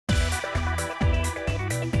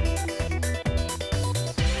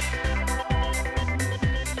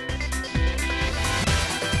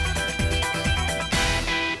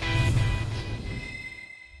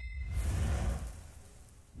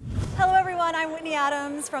I'm Whitney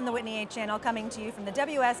Adams from the Whitney 8 channel, coming to you from the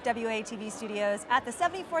WSWA TV studios at the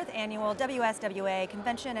 74th Annual WSWA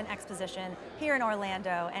Convention and Exposition here in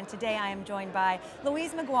Orlando. And today I am joined by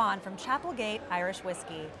Louise McGuane from Chapel Gate Irish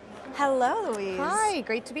Whiskey. Hello, Louise. Hi,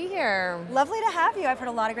 great to be here. Lovely to have you. I've heard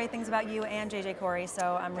a lot of great things about you and JJ Corey,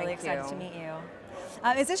 so I'm really excited to meet you.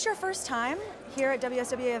 Is this your first time here at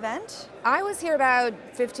WSWA event? I was here about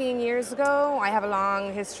 15 years ago. I have a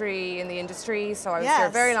long history in the industry, so I was here a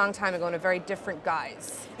very long time ago in a very different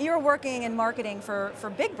guise. You were working in marketing for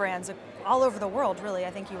big brands all over the world, really. I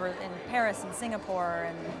think you were in Paris and Singapore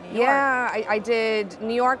and New York. Yeah, I did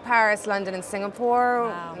New York, Paris, London, and Singapore.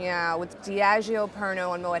 Wow. Yeah, with Diageo,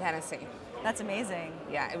 Pernod, and Moet Hennessy. That's amazing.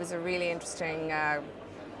 Yeah, it was a really interesting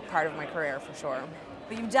part of my career, for sure.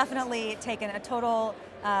 But you've definitely taken a total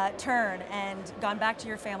turn and gone back to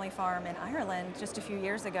your family farm in Ireland just a few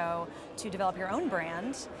years ago to develop your own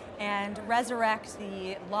brand and resurrect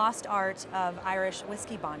the lost art of Irish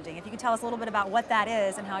whiskey bonding. If you could tell us a little bit about what that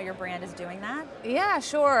is and how your brand is doing that. Yeah,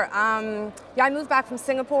 sure. Yeah, I moved back from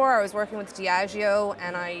Singapore. I was working with Diageo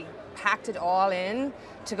and I packed it all in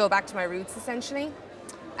to go back to my roots, essentially.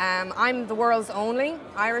 I'm the world's only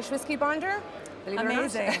Irish whiskey bonder, believe it or not.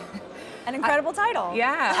 Amazing. An incredible title.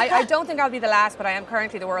 Yeah, I don't think I'll be the last, but I am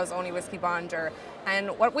currently the world's only whiskey bonder.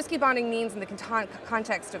 And what whiskey bonding means in the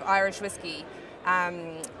context of Irish whiskey,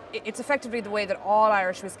 it's effectively the way that all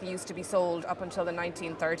Irish whiskey used to be sold up until the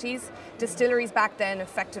 1930s. Distilleries back then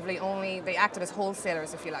effectively they acted as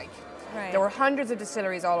wholesalers, if you like. Right. There were hundreds of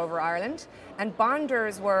distilleries all over Ireland, and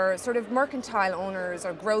bonders were sort of mercantile owners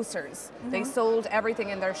or grocers. Mm-hmm. They sold everything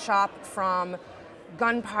in their shop from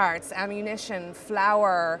gun parts, ammunition,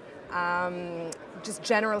 flour, just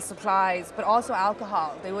general supplies, but also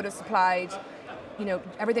alcohol. They would have supplied, you know,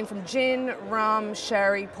 everything from gin, rum,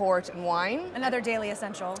 sherry, port, and wine. Another daily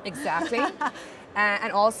essential. Exactly.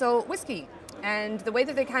 And also whiskey. And the way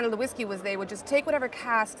that they handled the whiskey was they would just take whatever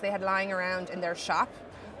casks they had lying around in their shop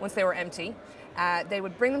once they were empty. They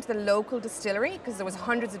would bring them to the local distillery, because there was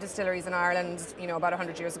hundreds of distilleries in Ireland, you know, about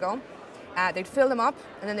 100 years ago. They'd fill them up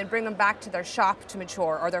and then they'd bring them back to their shop to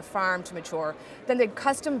mature or their farm to mature. Then they'd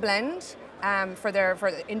custom blend for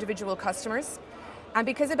the individual customers. And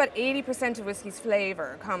because about 80% of whiskey's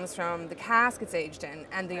flavour comes from the cask it's aged in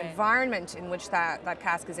and the environment in which that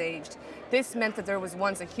cask is aged, this meant that there was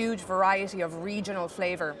once a huge variety of regional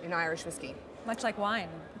flavour in Irish whiskey. Much like wine.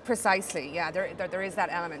 Precisely, yeah, there is that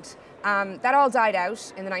element. That all died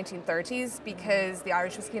out in the 1930s because the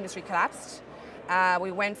Irish whiskey industry collapsed.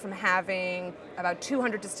 We went from having about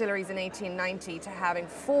 200 distilleries in 1890 to having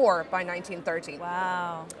 4 by 1930.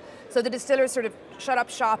 Wow. So the distillers sort of shut up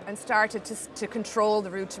shop and started to control the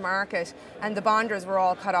route to market, and the bonders were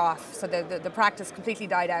all cut off. So the practice completely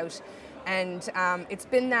died out. And it's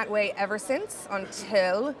been that way ever since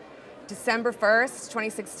until December 1st,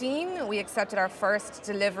 2016, we accepted our first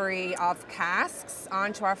delivery of casks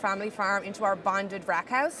onto our family farm into our bonded rack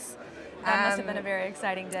house. That must have been a very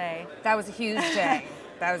exciting day. That was a huge day.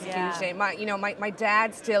 That was a huge day. My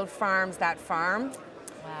dad still farms that farm.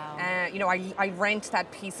 Wow. You know, I rent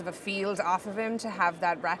that piece of a field off of him to have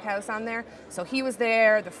that rack house on there. So he was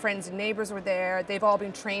there, the friends and neighbors were there. They've all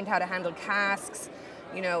been trained how to handle casks.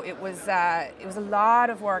 You know, it was a lot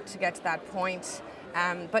of work to get to that point.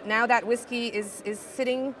 But now that whiskey is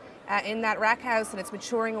sitting in that rack house and it's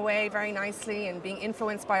maturing away very nicely and being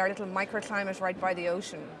influenced by our little microclimate right by the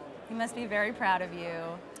ocean. He must be very proud of you.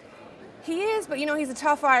 He is, but you know, he's a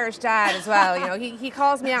tough Irish dad as well. You know, he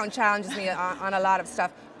calls me out and challenges me on a lot of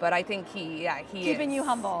stuff, but I think he Keeping you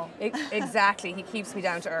humble. Exactly, he keeps me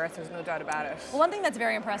down to earth, there's no doubt about it. Well, one thing that's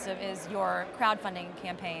very impressive is your crowdfunding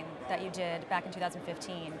campaign that you did back in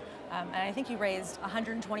 2015. And I think you raised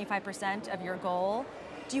 125% of your goal.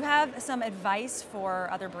 Do you have some advice for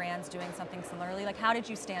other brands doing something similarly? Like, how did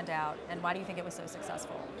you stand out, and why do you think it was so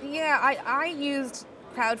successful? Yeah, I used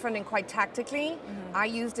crowdfunding quite tactically. Mm-hmm. I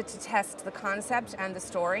used it to test the concept and the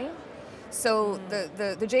story. So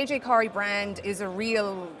the JJ Corey brand is a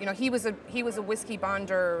real, you know, he was a whiskey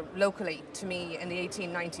bonder locally to me in the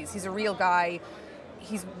 1890s. He's a real guy.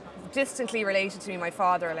 He's distantly related to me, my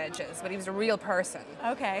father alleges, but he was a real person.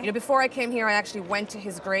 Okay. You know, before I came here, I actually went to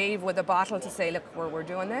his grave with a bottle to say, look, we're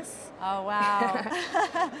doing this. Oh,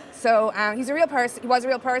 wow. So he's a real person. He was a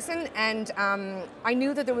real person, and I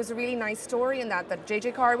knew that there was a really nice story in that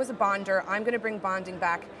JJ Corey was a bonder. I'm going to bring bonding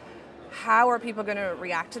back. How are people going to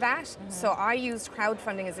react to that? Mm-hmm. So I used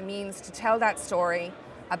crowdfunding as a means to tell that story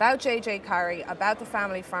about JJ Corey, about the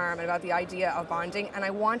family farm, and about the idea of bonding, and I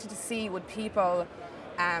wanted to see would people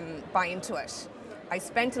buy into it. I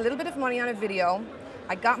spent a little bit of money on a video.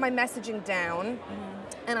 I got my messaging down,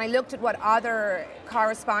 and I looked at what other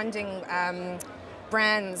corresponding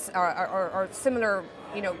brands or similar,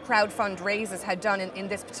 crowdfund raises had done in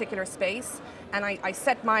this particular space, and I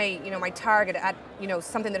set my, my target at,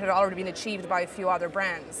 something that had already been achieved by a few other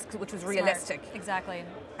brands, which was realistic. Smart. Exactly.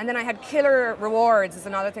 And then I had killer rewards is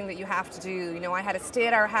another thing that you have to do. I had a stay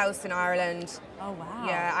at our house in Ireland. Oh wow.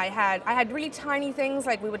 Yeah, I had really tiny things,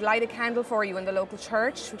 like we would light a candle for you in the local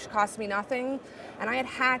church, which cost me nothing. And I had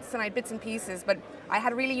hats and I had bits and pieces, but I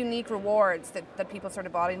had really unique rewards that people sort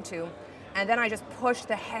of bought into. And then I just pushed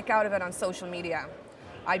the heck out of it on social media.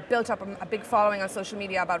 I built up a big following on social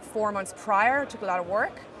media about 4 months prior. It took a lot of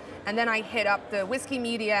work. And then I hit up the whiskey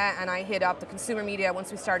media and I hit up the consumer media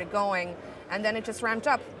once we started going, and then it just ramped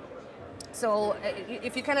up. So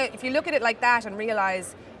if you look at it like that and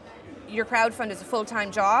realize your crowdfund is a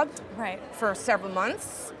full-time job, right, for several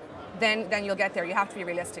months, then you'll get there. You have to be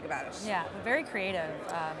realistic about it. Yeah, very creative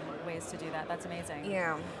ways to do that. That's amazing.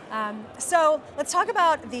 Yeah. So let's talk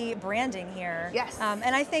about the branding here. Yes.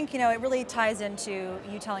 And I think it really ties into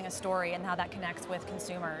you telling a story and how that connects with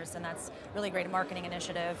consumers, and that's really great marketing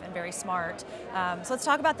initiative and very smart. So let's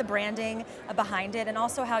talk about the branding behind it, and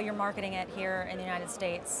also how you're marketing it here in the United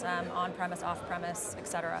States, on-premise, off-premise, et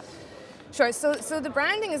cetera. Sure. So the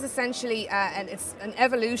branding is essentially, and it's an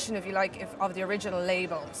evolution, if you like, of the original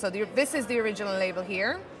label. So this is the original label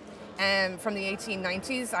here, from the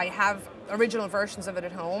 1890s. I have original versions of it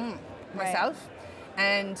at home myself,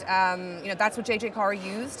 and that's what J.J. Corrie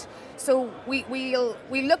used. So we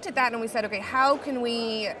looked at that and we said, okay, how can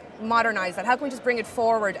we modernize that? How can we just bring it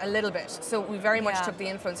forward a little bit? So we very much took the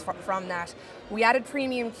influence from that. We added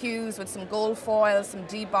premium cues with some gold foil, some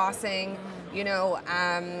debossing, and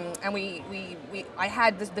I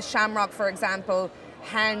had the shamrock, for example,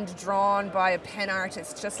 hand drawn by a pen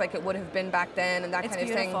artist, just like it would have been back then, and that kind of thing.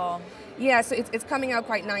 It's beautiful. Yeah, so it's coming out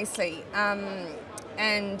quite nicely. Our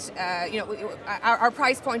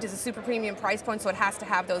price point is a super premium price point, so it has to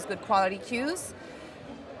have those good quality cues.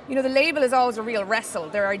 The label is always a real wrestle.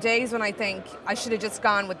 There are days when I think I should have just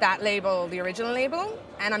gone with that label, the original label,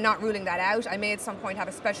 and I'm not ruling that out. I may at some point have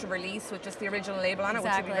a special release with just the original label on it,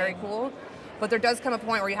 which would be very cool. But there does come a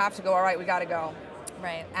point where you have to go, all right, we got to go.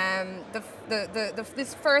 Right.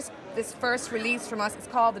 This first release from us is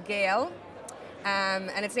called the Gale.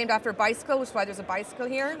 And it's named after a bicycle, which is why there's a bicycle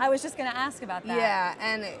here. I was just going to ask about that. Yeah,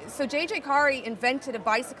 and so J.J. Corrie invented a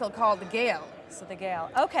bicycle called the Gale. So the Gale,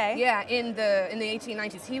 okay. Yeah, in the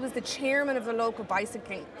 1890s. He was the chairman of the local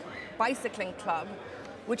bicycling club,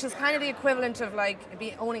 which is kind of the equivalent of like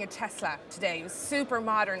owning a Tesla today. It was super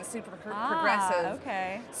modern, super progressive.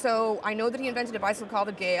 Okay. So I know that he invented a bicycle called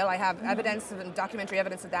the Gale. I have evidence and documentary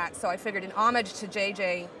evidence of that. So I figured in homage to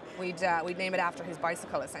JJ, we'd name it after his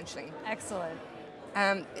bicycle, essentially. Excellent.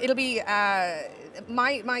 It'll be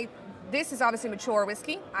this is obviously mature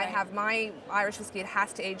whiskey. Right. I have my Irish whiskey. It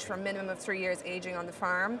has to age for a minimum of 3 years aging on the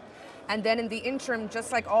farm. And then in the interim,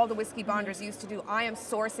 just like all the whiskey bonders used to do, I am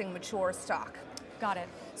sourcing mature stock. Got it.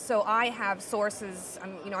 So I have sources.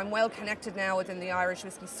 I'm well connected now within the Irish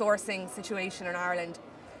whiskey sourcing situation in Ireland.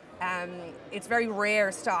 It's very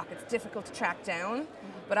rare stock. It's difficult to track down.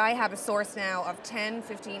 But I have a source now of 10,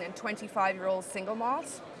 15, and 25-year-old single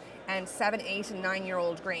malt, and 7, 8, and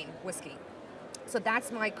 9-year-old grain whiskey. So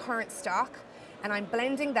that's my current stock, and I'm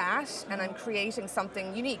blending that, and I'm creating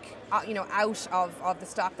something unique, out of the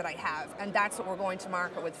stock that I have, and that's what we're going to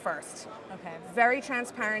market with first. Okay. Very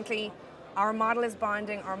transparently, our model is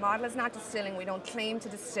bonding. Our model is not distilling. We don't claim to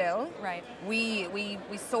distill. Right. We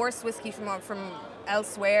source whiskey from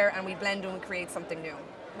elsewhere, and we blend and we create something new.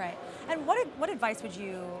 Right. And what advice would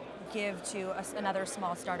you give to another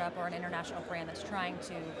small startup or an international brand that's trying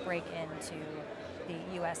to break into the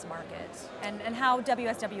U.S. market, and how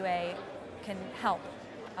WSWA can help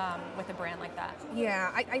with a brand like that?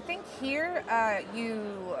 Yeah, I think here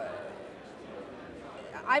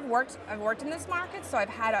I've worked in this market, so I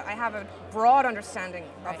have a broad understanding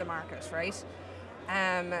of the market, right?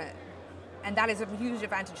 And that is a huge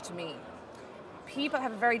advantage to me. People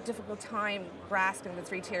have a very difficult time grasping the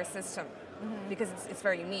 3-tier system because it's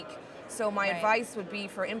very unique. So my advice would be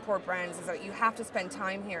for import brands is that you have to spend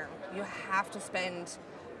time here. You have to spend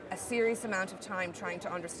a serious amount of time trying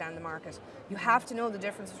to understand the market. You have to know the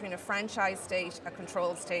difference between a franchise state, a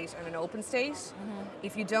controlled state, and an open state.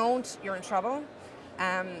 If you don't, you're in trouble.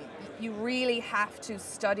 You really have to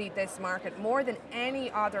study this market more than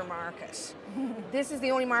any other market. This is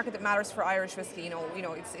the only market that matters for Irish whiskey.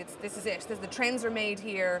 This is it. The trends are made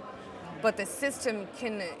here, but the system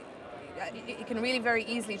can really very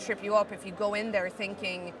easily trip you up if you go in there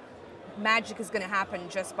thinking magic is going to happen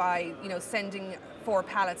just by, you know, sending 4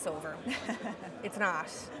 pallets over. It's not.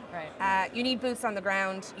 Right. You need boots on the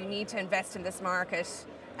ground. You need to invest in this market.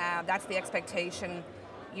 That's the expectation.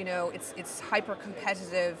 You know, it's hyper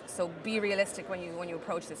competitive. So be realistic when you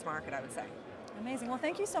approach this market, I would say. Amazing. Well,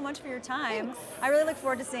 thank you so much for your time. Thanks. I really look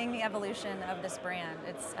forward to seeing the evolution of this brand.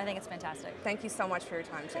 I think it's fantastic. Thank you so much for your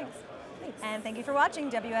time, too. Thanks. And thank you for watching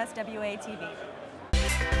WSWA TV.